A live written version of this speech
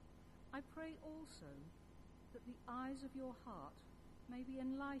I pray also that the eyes of your heart may be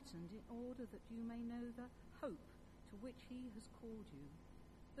enlightened in order that you may know the hope to which he has called you,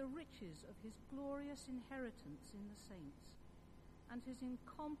 the riches of his glorious inheritance in the saints, and his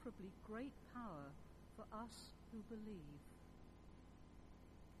incomparably great power for us who believe.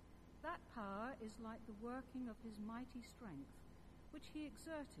 That power is like the working of his mighty strength, which he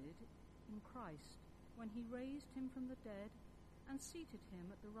exerted in Christ when he raised him from the dead and seated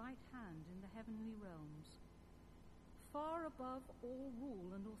him at the right hand in the heavenly realms, far above all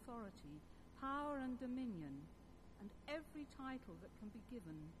rule and authority, power and dominion, and every title that can be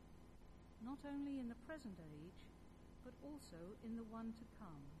given, not only in the present age, but also in the one to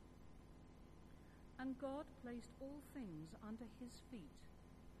come. And God placed all things under his feet,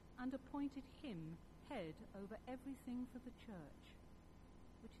 and appointed him head over everything for the church,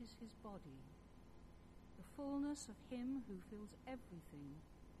 which is his body, the fullness of him who fills everything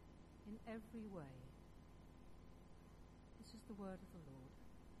in every way. This is the word of the Lord.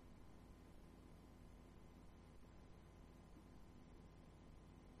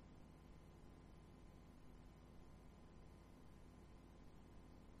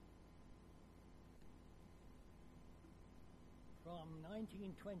 From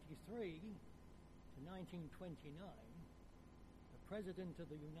 1923 to 1929, the President of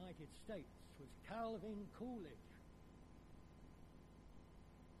the United States was Calvin Coolidge.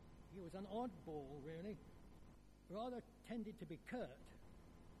 He was an oddball, really. Rather tended to be curt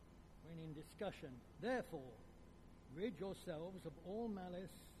when in discussion. Therefore, rid yourselves of all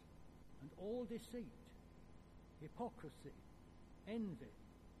malice and all deceit, hypocrisy, envy,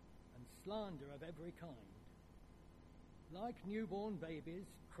 and slander of every kind. Like newborn babies,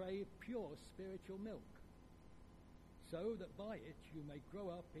 crave pure spiritual milk, so that by it you may grow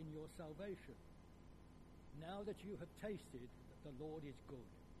up in your salvation, now that you have tasted that the Lord is good.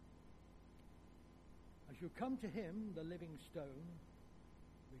 As you come to him, the living stone,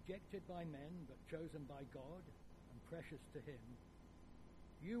 rejected by men but chosen by God and precious to him,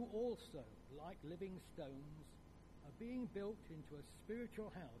 you also, like living stones, are being built into a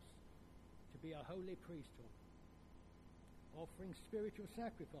spiritual house to be a holy priesthood, offering spiritual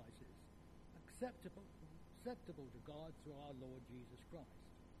sacrifices acceptable to God through our Lord Jesus Christ.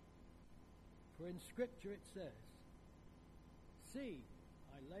 For in Scripture it says, "See,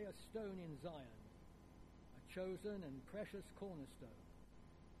 I lay a stone in Zion, a chosen and precious cornerstone,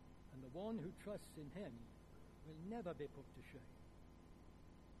 and the one who trusts in him will never be put to shame."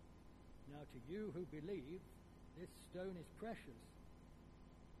 Now to you who believe, this stone is precious,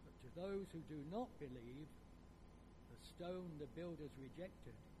 but to those who do not believe, the stone the builders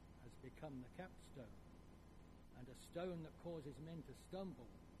rejected has become the capstone, and a stone that causes men to stumble,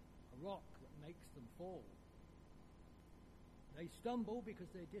 a rock that makes them fall. They stumble because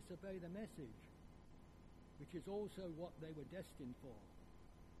they disobey the message, which is also what they were destined for.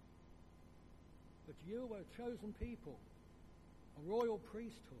 But you are a chosen people, a royal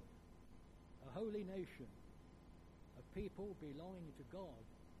priesthood, a holy nation, a people belonging to God.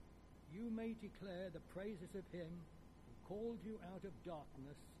 You may declare the praises of him who called you out of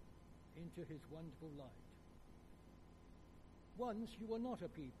darkness into his wonderful light. Once you were not a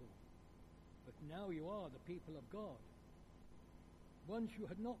people, but now you are the people of God. Once you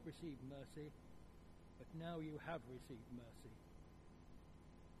had not received mercy, but now you have received mercy.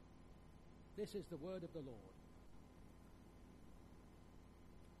 This is the word of the Lord.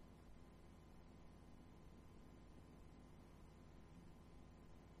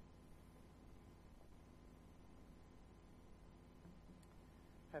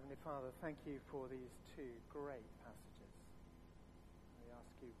 Heavenly Father, thank you for these two great passages. We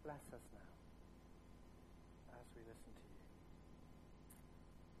ask you, bless us now as we listen to you.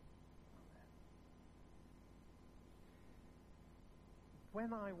 Amen.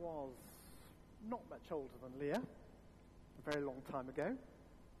 When I was not much older than Leah, a very long time ago,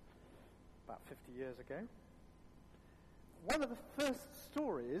 about 50 years ago, one of the first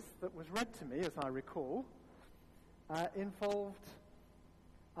stories that was read to me, as I recall, involved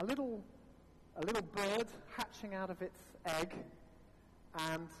a little bird hatching out of its egg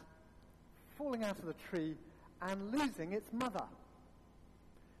and falling out of the tree and losing its mother.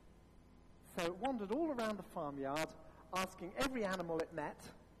 So it wandered all around the farmyard, asking every animal it met,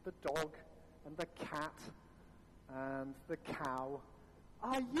 the dog and the cat and the cow,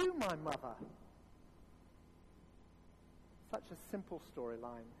 "Are you my mother?" Such a simple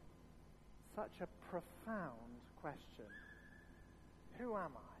storyline, such a profound question. Who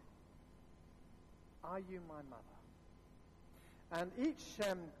am I? Are you my mother? And each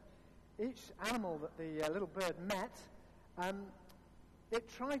animal that the little bird met it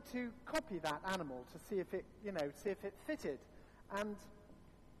tried to copy that animal to see if it fitted, and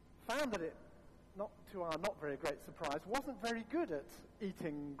found that it, to our not very great surprise, wasn't very good at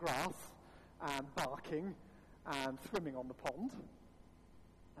eating grass and barking and swimming on the pond.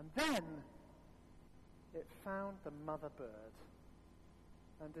 And then it found the mother bird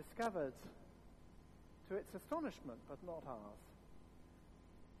and discovered, to its astonishment, but not ours,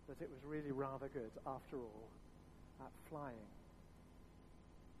 that it was really rather good, after all, at flying.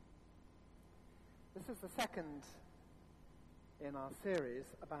 This is the second in our series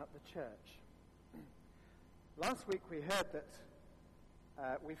about the church. Last week we heard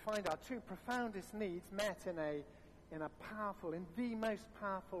that we find our two profoundest needs met in the most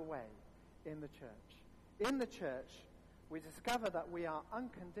powerful way in the church. In the church, we discover that we are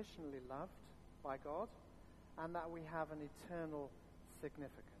unconditionally loved by God and that we have an eternal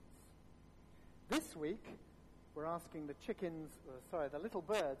significance. This week, we're asking the little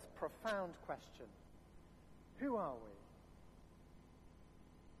birds' profound question. Who are we?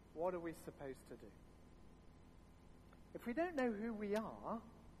 What are we supposed to do? If we don't know who we are,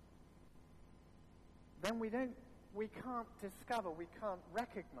 then we can't discover, we can't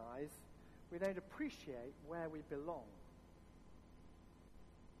recognize, we don't appreciate where we belong.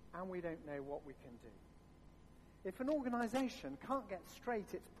 And we don't know what we can do. If an organization can't get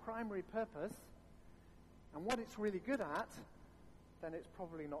straight its primary purpose and what it's really good at, then it's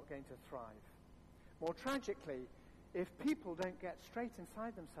probably not going to thrive. More tragically, if people don't get straight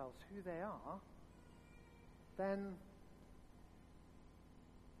inside themselves who they are, then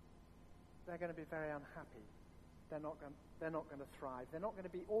they're going to be very unhappy. They're not going to thrive. They're not going to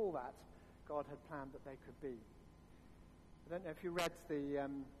be all that God had planned that they could be. I don't know if you read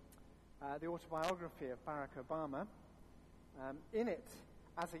the autobiography of Barack Obama. In it,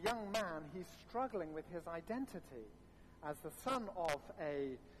 as a young man, he's struggling with his identity as the son of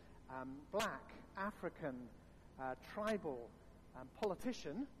a black, African, tribal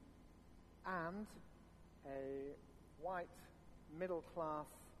politician and a white, middle-class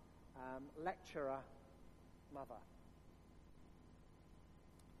lecturer mother.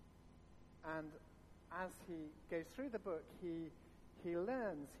 And as he goes through the book, he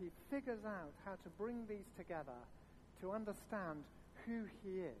figures out how to bring these together to understand who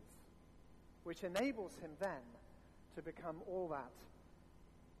he is, which enables him then to become all that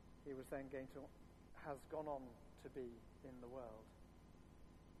he was then has gone on to be in the world.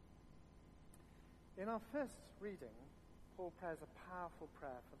 In our first reading, Paul prays a powerful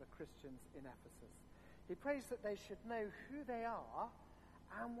prayer for the Christians in Ephesus. He prays that they should know who they are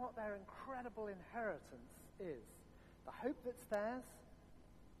and what their incredible inheritance is. The hope that's theirs,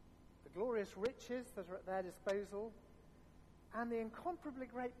 the glorious riches that are at their disposal, and the incomparably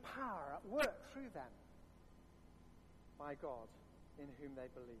great power at work through them by God in whom they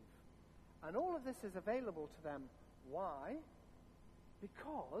believe. And all of this is available to them. Why?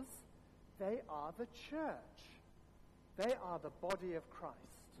 Because they are the church. They are the body of Christ.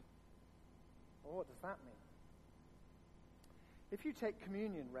 Well, what does that mean? If you take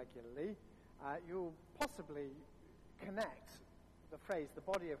communion regularly, you'll possibly connect the phrase, the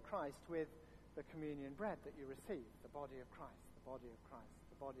body of Christ, with the communion bread that you receive. The body of Christ, the body of Christ,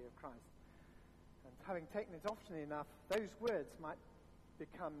 the body of Christ. And having taken it often enough, those words might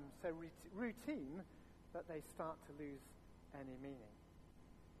become so routine that they start to lose any meaning.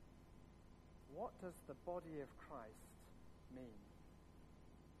 What does the body of Christ mean?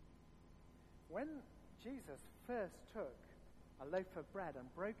 When Jesus first took a loaf of bread and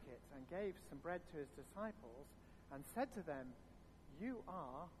broke it and gave some bread to his disciples and said to them, "You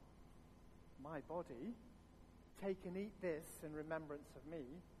are my body, take and eat this in remembrance of me."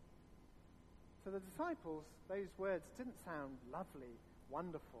 To the disciples, those words didn't sound lovely,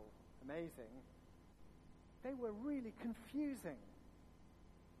 wonderful, amazing. They were really confusing.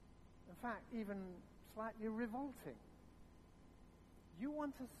 In fact, even slightly revolting. You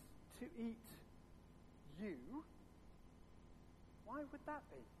want us to eat you? Why would that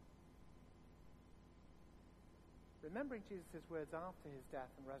be? Remembering Jesus' words after his death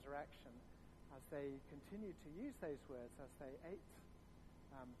and resurrection, as they continued to use those words as they ate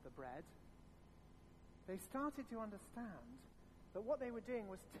the bread, they started to understand that what they were doing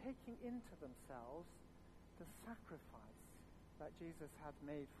was taking into themselves the sacrifice that Jesus had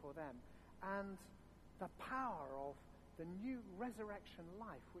made for them and the power of the new resurrection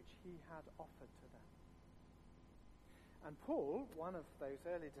life which he had offered to them. And Paul, one of those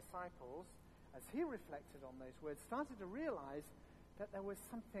early disciples, as he reflected on those words, started to realize that there was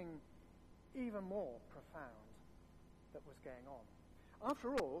something even more profound that was going on.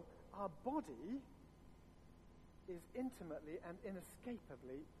 After all, our body is intimately and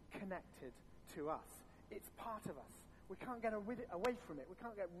inescapably connected to us. It's part of us. We can't get away from it. We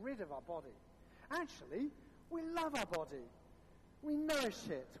can't get rid of our body. Actually, we love our body. We nourish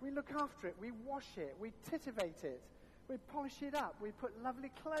it. We look after it. We wash it. We titivate it. We polish it up. We put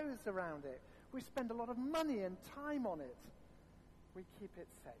lovely clothes around it. We spend a lot of money and time on it. We keep it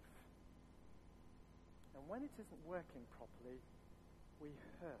safe. And when it isn't working properly, we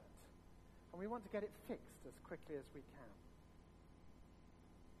hurt. And we want to get it fixed as quickly as we can.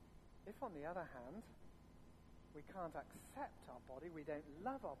 If, on the other hand, we can't accept our body, we don't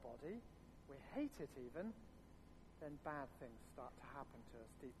love our body, we hate it even, then bad things start to happen to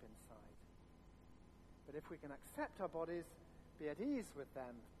us deep inside. But if we can accept our bodies, be at ease with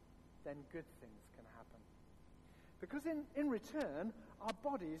them, then good things can happen. Because in return, our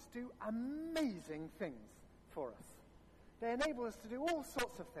bodies do amazing things for us. They enable us to do all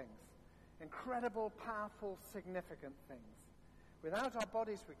sorts of things. Incredible, powerful, significant things. Without our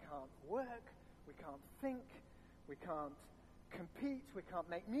bodies, we can't work, we can't think, we can't compete, we can't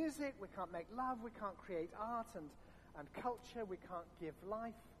make music, we can't make love, we can't create art and culture, we can't give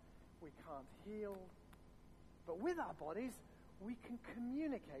life, we can't heal. But with our bodies, we can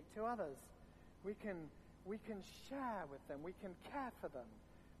communicate to others. We can share with them, we can care for them,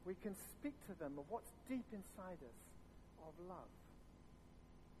 we can speak to them of what's deep inside us of love.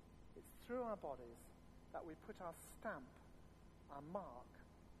 It's through our bodies that we put our stamp, our mark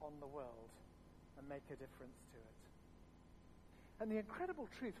on the world and make a difference to it. And the incredible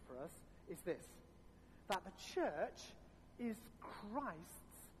truth for us is this, that the church is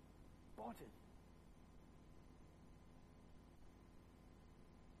Christ's body.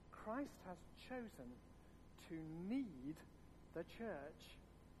 Christ has chosen to need the church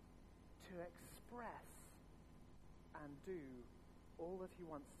to express and do all that he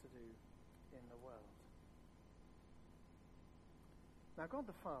wants to do in the world. Now, God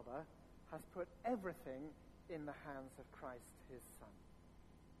the Father has put everything in the hands of Christ, his Son.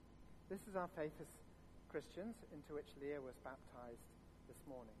 This is our faith as Christians, into which Leah was baptized this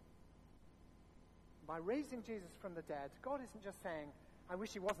morning. By raising Jesus from the dead, God isn't just saying, I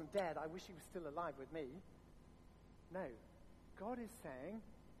wish he wasn't dead, I wish he was still alive with me. No, God is saying,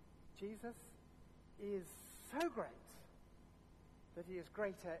 Jesus is so great that he is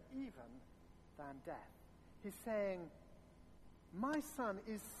greater even than death. He's saying, my Son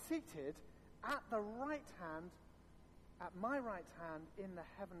is seated at the right hand, at my right hand in the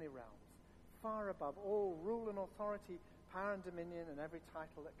heavenly realms, far above all rule and authority, power and dominion, and every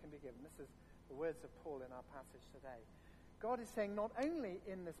title that can be given. This is the words of Paul in our passage today. God is saying not only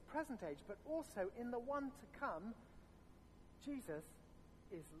in this present age, but also in the one to come, Jesus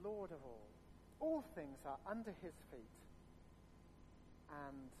is Lord of all. All things are under his feet.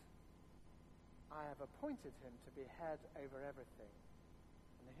 And I have appointed him to be head over everything.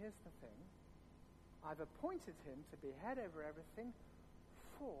 And here's the thing. I've appointed him to be head over everything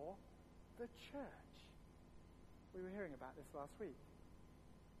for the church. We were hearing about this last week.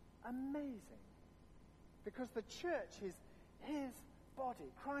 Amazing. Because the church is his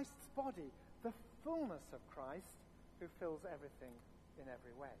body, Christ's body, the fullness of Christ who fills everything in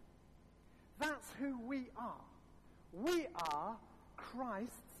every way. That's who we are. We are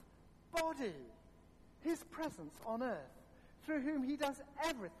Christ's body, his presence on earth, through whom he does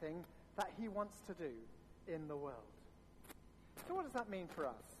everything that he wants to do in the world. So what does that mean for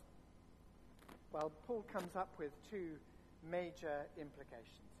us? Well, Paul comes up with two major implications.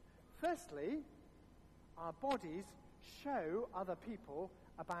 Firstly, our bodies show other people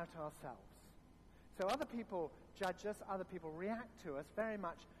about ourselves. So other people judge us, other people react to us very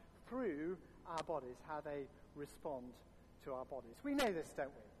much through our bodies, how they respond to our bodies. We know this, don't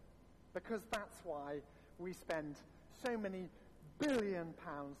we? Because that's why we spend so many £billion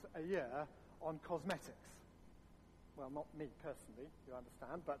a year on cosmetics. Well, not me personally, you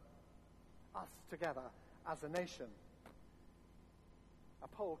understand, but us together as a nation. A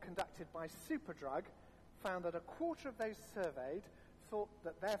poll conducted by Superdrug found that a quarter of those surveyed thought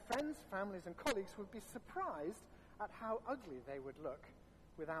that their friends, families, and colleagues would be surprised at how ugly they would look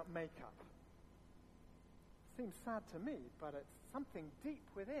without makeup. Seems sad to me, but it's something deep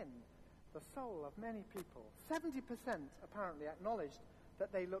within the soul of many people. 70% apparently acknowledged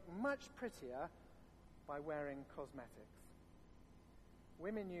that they look much prettier by wearing cosmetics.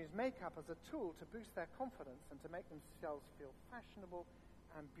 Women use makeup as a tool to boost their confidence and to make themselves feel fashionable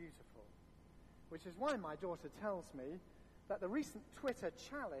and beautiful. Which is why my daughter tells me that the recent Twitter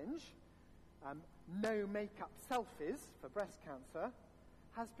challenge, no makeup selfies for breast cancer,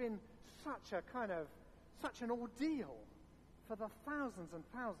 has been such an ordeal for the thousands and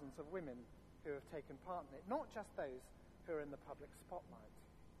thousands of women who have taken part in it, not just those who are in the public spotlight.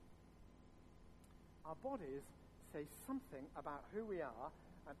 Our bodies say something about who we are,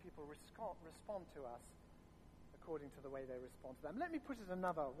 and people respond to us according to the way they respond to them. Let me put it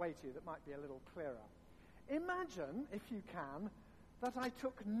another way to you that might be a little clearer. Imagine, if you can, that I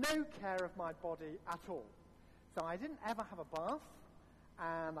took no care of my body at all. So I didn't ever have a bath,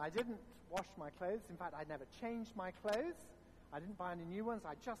 and I didn't wash my clothes. In fact, I never changed my clothes. I didn't buy any new ones.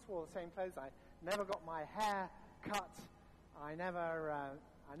 I just wore the same clothes. I never got my hair cut. I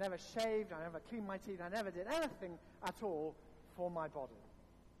never shaved. I never cleaned my teeth. I never did anything at all for my body.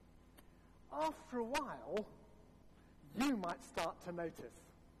 After a while, you might start to notice,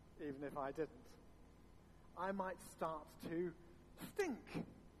 even if I didn't. I might start to stink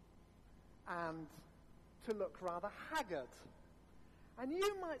and to look rather haggard. And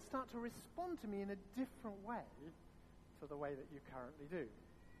you might start to respond to me in a different way to the way that you currently do.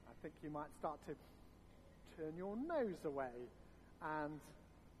 I think you might start to turn your nose away, and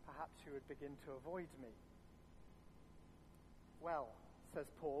perhaps you would begin to avoid me. Well, says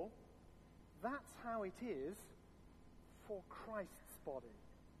Paul, that's how it is for Christ's body,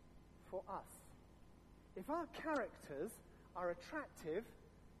 for us. If our characters are attractive,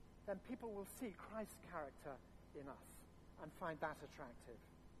 then people will see Christ's character in us and find that attractive.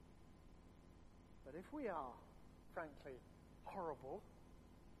 But if we are, frankly, horrible,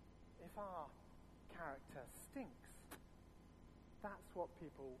 if our character stinks, that's what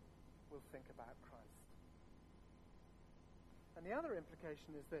people will think about Christ. And the other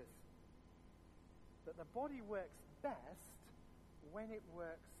implication is this, that the body works best when it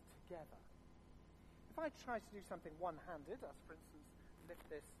works together. If I try to do something one-handed, as for instance, lift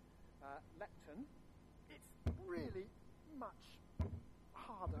this lectern, it's really much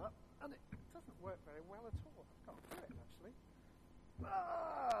harder, and it doesn't work very well at all. I can't do it, actually.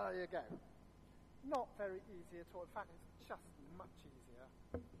 There you go. Not very easy at all. In fact, it's just much easier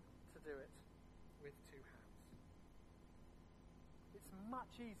to do it with two hands. It's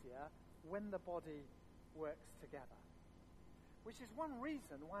much easier when the body works together, which is one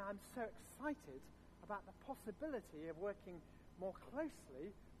reason why I'm so excited about the possibility of working more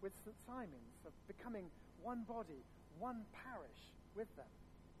closely with St. Simon's, of becoming one body, one parish with them.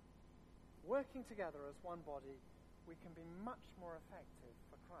 Working together as one body, we can be much more effective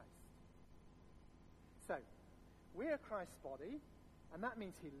for Christ. So, we are Christ's body, and that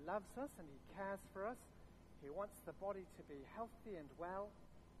means he loves us and he cares for us. He wants the body to be healthy and well.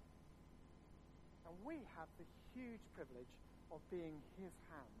 And we have the huge privilege of being his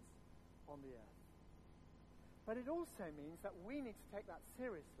hands on the earth. But it also means that we need to take that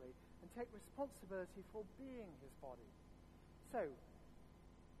seriously and take responsibility for being his body. So,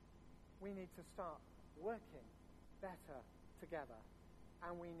 we need to start working better together,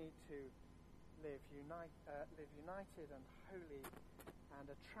 and we need to live united and holy and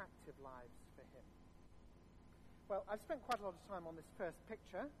attractive lives for him. Well, I've spent quite a lot of time on this first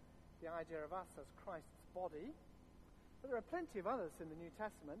picture, the idea of us as Christ's body, but there are plenty of others in the New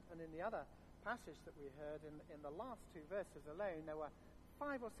Testament, and in the other passage that we heard in the last two verses alone, there were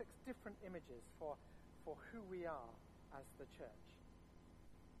 5 or 6 different images for who we are as the church.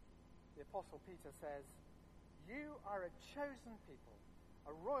 The Apostle Peter says, "You are a chosen people,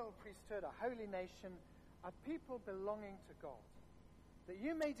 a royal priesthood, a holy nation, a people belonging to God, that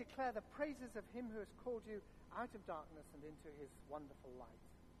you may declare the praises of him who has called you out of darkness and into his wonderful light.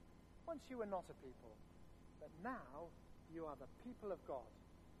 Once you were not a people, but now you are the people of God.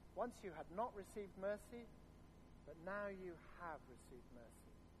 Once you had not received mercy, but now you have received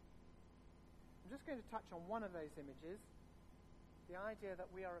mercy." I'm just going to touch on one of those images, the idea that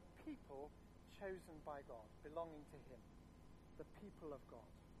we are a people chosen by God, belonging to him, the people of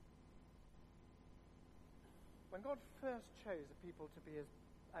God. When God first chose a people to be his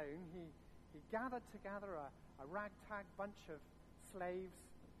own, he gathered together a ragtag bunch of slaves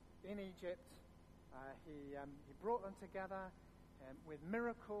in Egypt. He brought them together with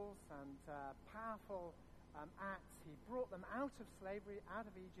miracles and powerful acts. He brought them out of slavery, out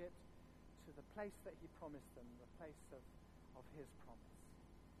of Egypt, to the place that he promised them, the place of his promise.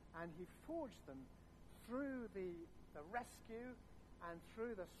 And he forged them through the rescue and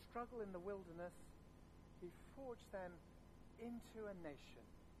through the struggle in the wilderness. He forged them into a nation,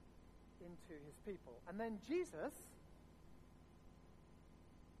 into his people. And then Jesus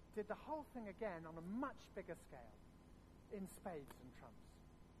did the whole thing again on a much bigger scale, in spades and trumps.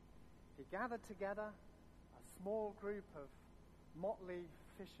 He gathered together a small group of motley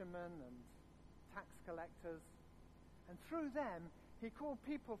fishermen and tax collectors, and through them he called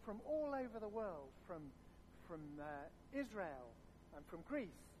people from all over the world, from Israel and from Greece,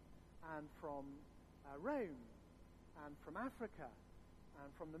 and from Rome and from Africa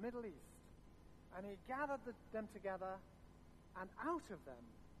and from the Middle East. And he gathered them together, and out of them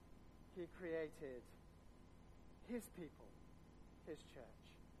he created his people, his church.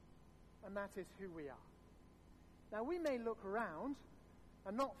 And that is who we are. Now, we may look around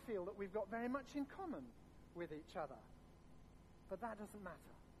and not feel that we've got very much in common with each other. But that doesn't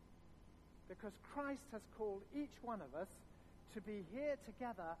matter. Because Christ has called each one of us to be here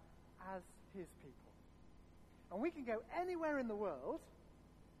together as his people. And we can go anywhere in the world,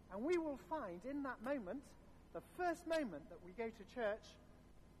 and we will find in that moment, the first moment that we go to church,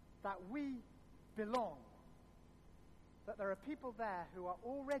 that we belong. That there are people there who are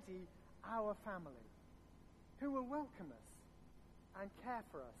already our family, who will welcome us and care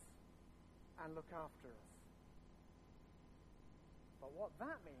for us and look after us. But what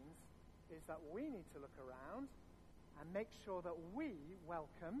that means is that we need to look around and make sure that we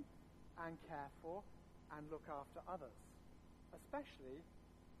welcome and care for and look after others, especially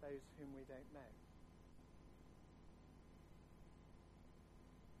those whom we don't know.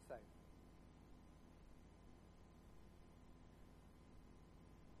 So,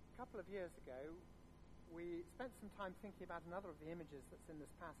 a couple of years ago, we spent some time thinking about another of the images that's in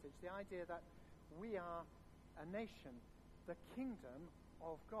this passage, the idea that we are a nation, the kingdom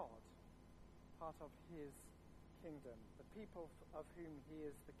of God, part of his kingdom, the people of whom he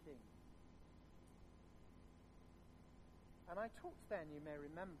is the king. And I talked then, you may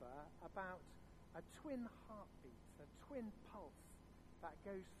remember, about a twin heartbeat, a twin pulse that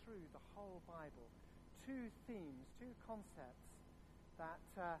goes through the whole Bible. Two themes, two concepts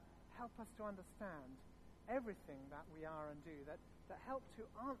that help us to understand everything that we are and do, that help to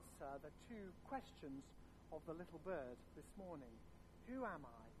answer the two questions of the little bird this morning. Who am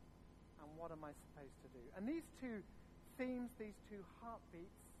I, and what am I supposed to do? And these two themes, these two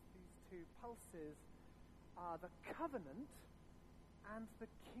heartbeats, these two pulses are the covenant and the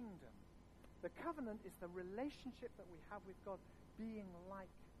kingdom. The covenant is the relationship that we have with God, being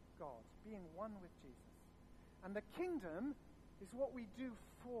like God, being one with Jesus. And the kingdom is what we do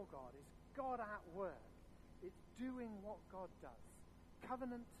for God, is God at work. It's doing what God does.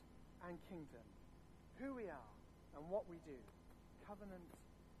 Covenant and kingdom. Who we are and what we do. Covenant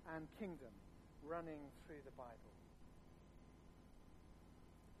and kingdom running through the Bible.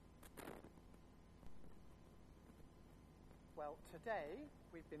 Well, today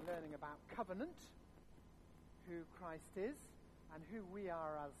we've been learning about covenant, who Christ is, and who we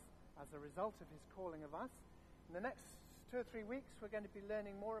are as a result of his calling of us. In the next 2 or 3 weeks, we're going to be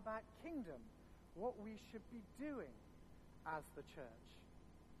learning more about kingdom, what we should be doing as the church.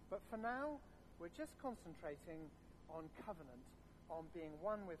 But for now, we're just concentrating on covenant, on being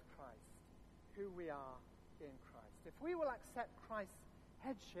one with Christ, who we are in Christ. If we will accept Christ's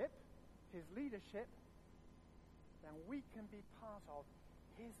headship, his leadership, then we can be part of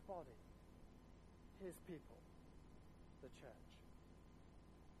his body, his people, the church.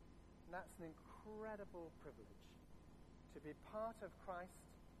 And that's an incredible privilege, to be part of Christ,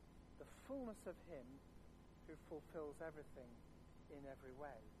 the fullness of him who fulfills everything in every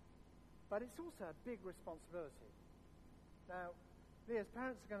way. But it's also a big responsibility. Now, Leah's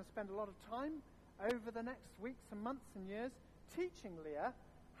parents are going to spend a lot of time over the next weeks and months and years teaching Leah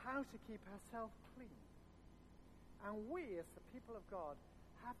how to keep herself clean. And we, as the people of God,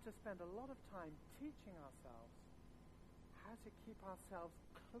 have to spend a lot of time teaching ourselves how to keep ourselves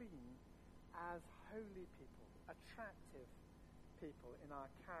clean as holy people, attractive people in our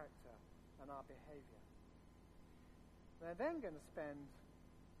character and our behavior. They're then going to spend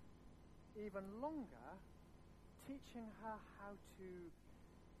even longer teaching her how to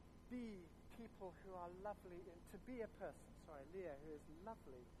be people who are lovely, to be a person, Leah, who is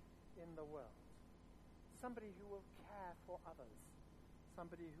lovely in the world. Somebody who will care for others,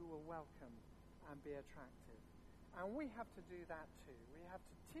 somebody who will welcome and be attractive. And we have to do that too. We have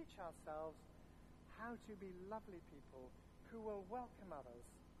to teach ourselves how to be lovely people who will welcome others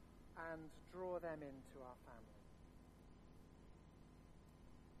and draw them into our family.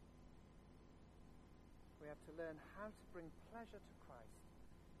 We have to learn how to bring pleasure to Christ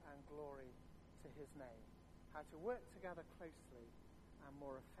and glory to his name, how to work together closely and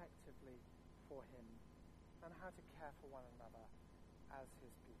more effectively for him, and how to care for one another as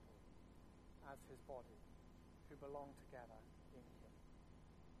his people, as his body, who belong together in him.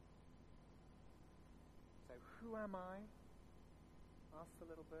 So, who am I? Asked the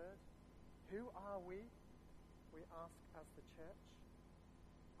little bird. Who are we? We ask as the church.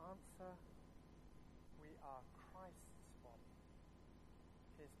 Answer, we are Christ's body,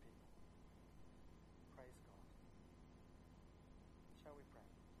 his people. Praise God. Shall we pray?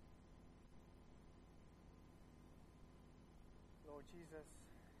 Lord Jesus,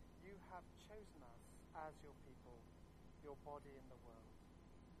 you have chosen us as your people, your body in the world.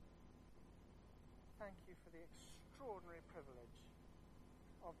 Thank you for the extraordinary privilege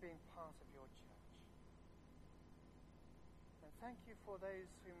of being part of your church. And thank you for those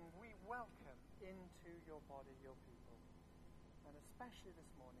whom we welcome into your body, your people, and especially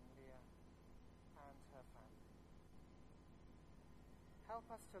this morning, Leah and her family. Help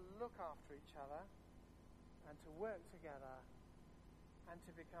us to look after each other and to work together and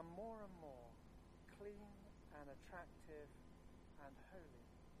to become more and more clean and attractive and holy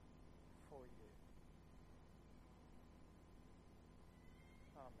for you.